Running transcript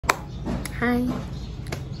Hi,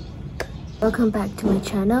 welcome back to my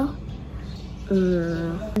channel.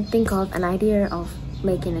 Think of an idea of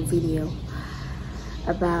making a video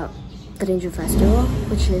about the Thadingyut Festival,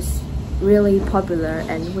 which is really popular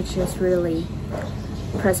and which is really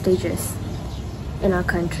prestigious in our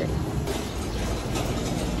country.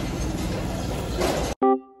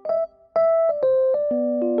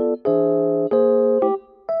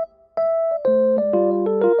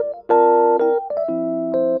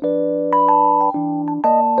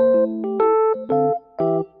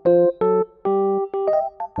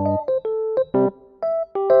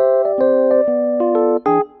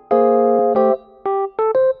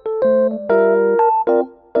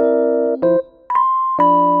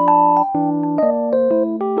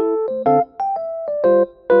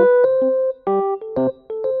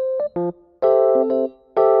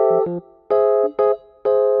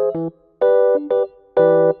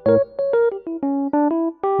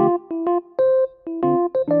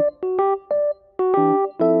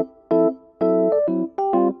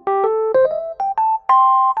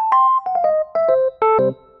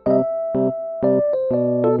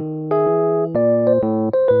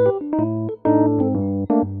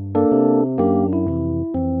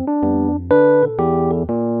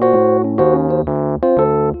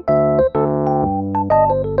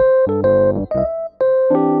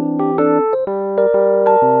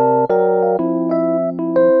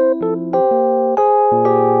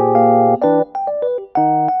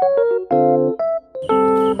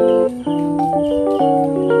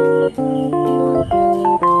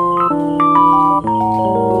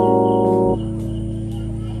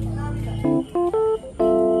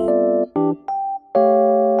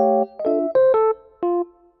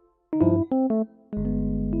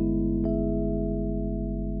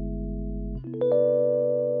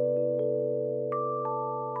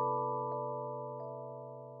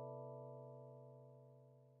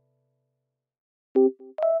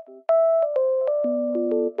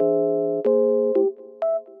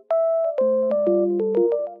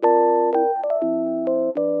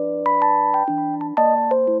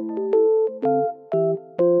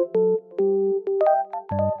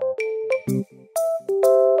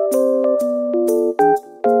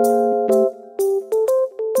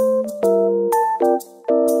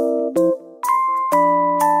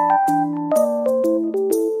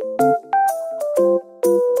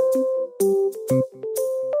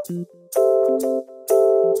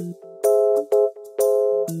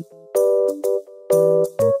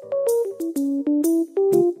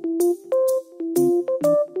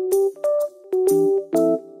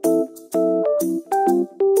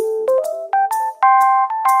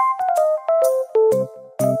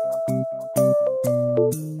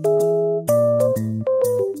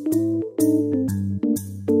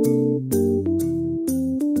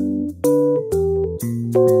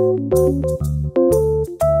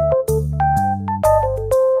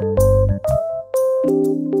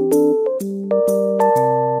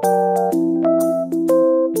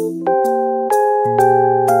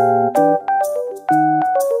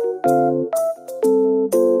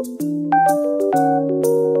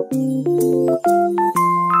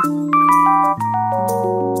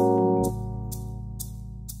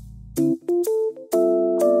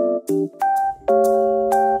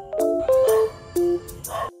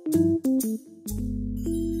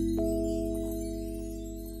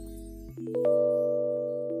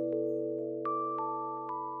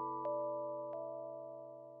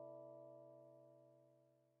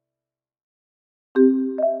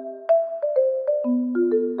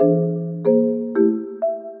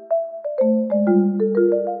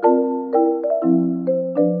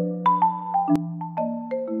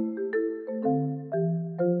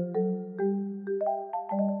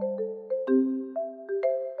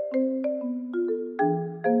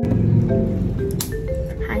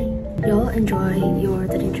 Y'all enjoy your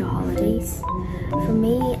Thadingyut holidays? For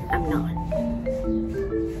me, I'm not.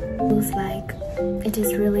 Feels like it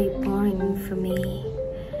is really boring for me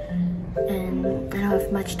and I don't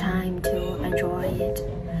have much time to enjoy it.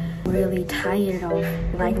 I'm really tired of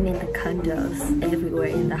lighting the candles everywhere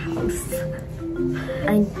in the house.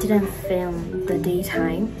 I didn't film the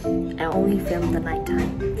daytime, I only filmed the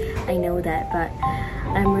nighttime. I know that, but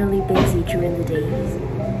I'm really busy during the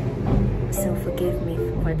days, so forgive me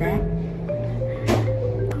for that.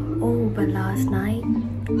 Oh, but last night,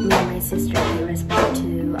 me and my sister paid respect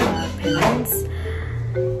to our parents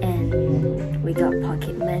and we got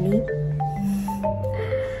pocket money,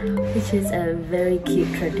 which is a very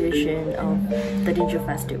cute tradition of the Thadingyut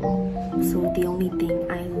Festival. So the only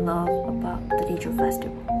thing I love about the Thadingyut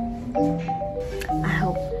Festival. I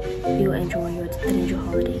hope you enjoy your Thadingyut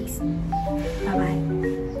holidays.